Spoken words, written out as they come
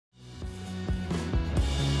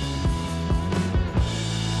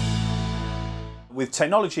With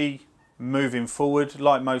technology moving forward,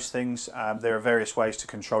 like most things, there are various ways to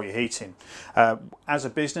control your heating. As a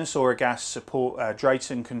business or a gas support,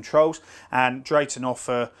 Drayton controls, and Drayton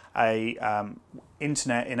offer a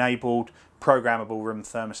internet-enabled programmable room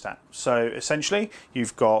thermostat. So essentially,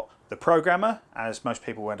 you've got the programmer, as most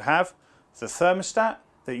people would have, the thermostat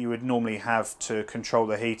that you would normally have to control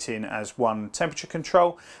the heating as one temperature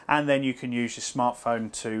control, and then you can use your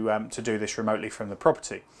smartphone to do this remotely from the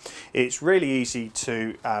property. It's really easy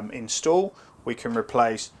to install. We can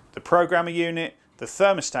replace the programmer unit, the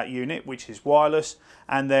thermostat unit, which is wireless,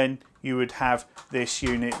 and then you would have this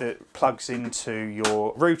unit that plugs into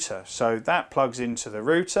your router. So that plugs into the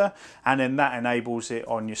router, and then that enables it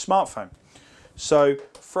on your smartphone. So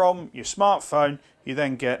from your smartphone, you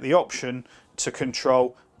then get the option to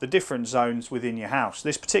control the different zones within your house.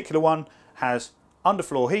 This particular one has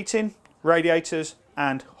underfloor heating, radiators,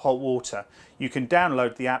 and hot water. You can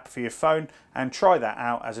download the app for your phone and try that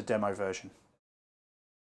out as a demo version.